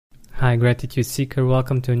Hi, Gratitude Seeker.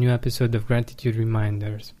 Welcome to a new episode of Gratitude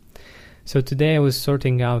Reminders. So today I was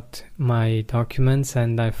sorting out my documents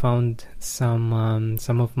and I found some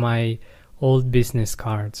of my old business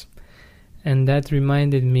cards. And that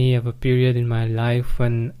reminded me of a period in my life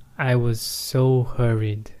when I was so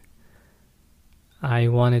hurried. I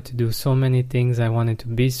wanted to do so many things. I wanted to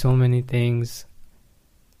be so many things.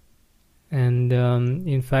 And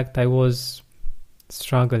in fact, I was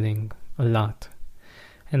struggling a lot.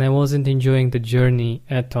 And I wasn't enjoying the journey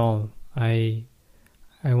at all. I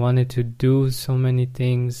wanted to do so many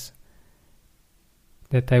things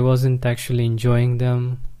that I wasn't actually enjoying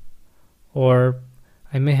them, or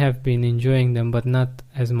I may have been enjoying them, but not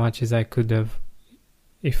as much as I could have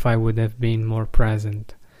if I would have been more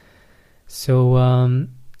present. So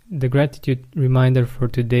the gratitude reminder for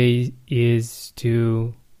today is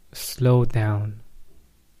to slow down.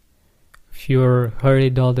 If you're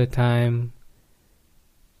hurried all the time,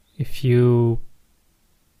 if you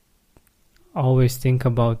always think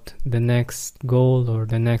about the next goal or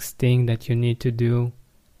the next thing that you need to do,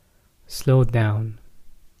 slow down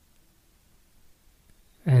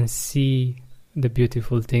and see the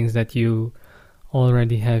beautiful things that you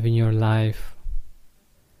already have in your life.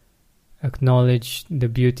 Acknowledge the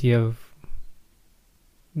beauty of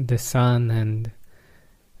the sun and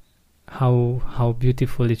how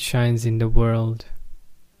beautiful it shines in the world.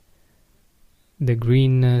 The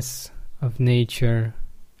greenness of nature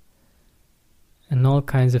and all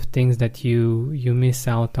kinds of things that you miss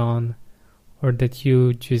out on or that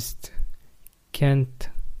you just can't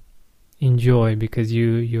enjoy because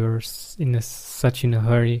you're such in a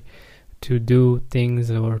hurry to do things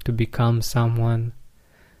or to become someone.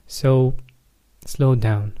 So slow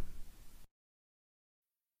down.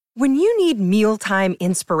 When you need mealtime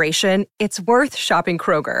inspiration, it's worth shopping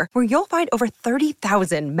Kroger, where you'll find over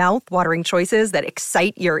 30,000 mouth-watering choices that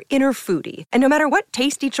excite your inner foodie. And no matter what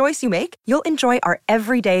tasty choice you make, you'll enjoy our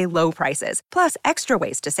everyday low prices, plus extra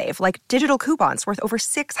ways to save, like digital coupons worth over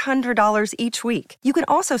 $600 each week. You can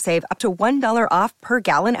also save up to $1 off per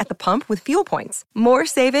gallon at the pump with fuel points. More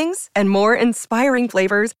savings and more inspiring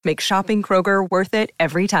flavors make shopping Kroger worth it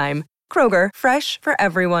every time. Kroger, fresh for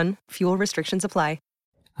everyone. Fuel restrictions apply.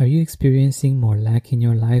 Are you experiencing more lack in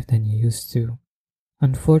your life than you used to?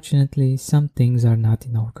 Unfortunately, some things are not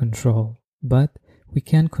in our control, but we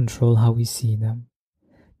can control how we see them.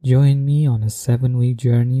 Join me on a 7-week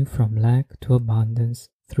journey from lack to abundance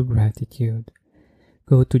through gratitude.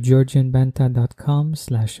 Go to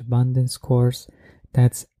georgianbenta.com/abundance course.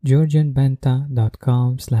 That's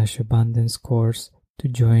georgianbenta.com/abundance course to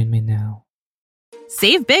join me now.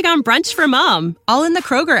 Save big on brunch for mom, all in the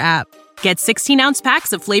Kroger app. Get 16-ounce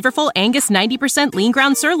packs of flavorful Angus 90% lean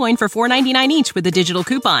ground sirloin for $4.99 each with a digital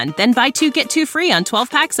coupon. Then buy 2, get 2 free on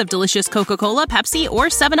 12 packs of delicious Coca-Cola, Pepsi, or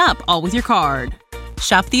 7-Up, all with your card.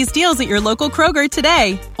 Shop these deals at your local Kroger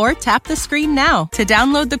today, or tap the screen now to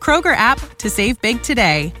download the Kroger app to save big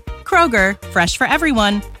today. Kroger, fresh for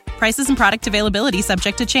everyone. Prices and product availability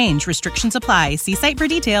subject to change. Restrictions apply. See site for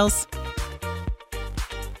details.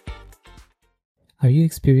 Are you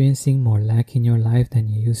experiencing more lack in your life than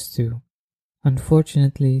you used to?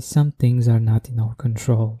 Unfortunately, some things are not in our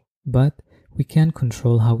control, but we can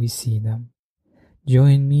control how we see them.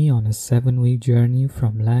 Join me on a 7-week journey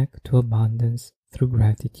from lack to abundance through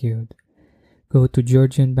gratitude. Go to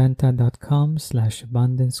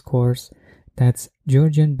georgianbenta.com/abundance course. That's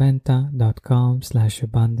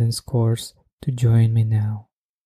georgianbenta.com/abundance course to join me now.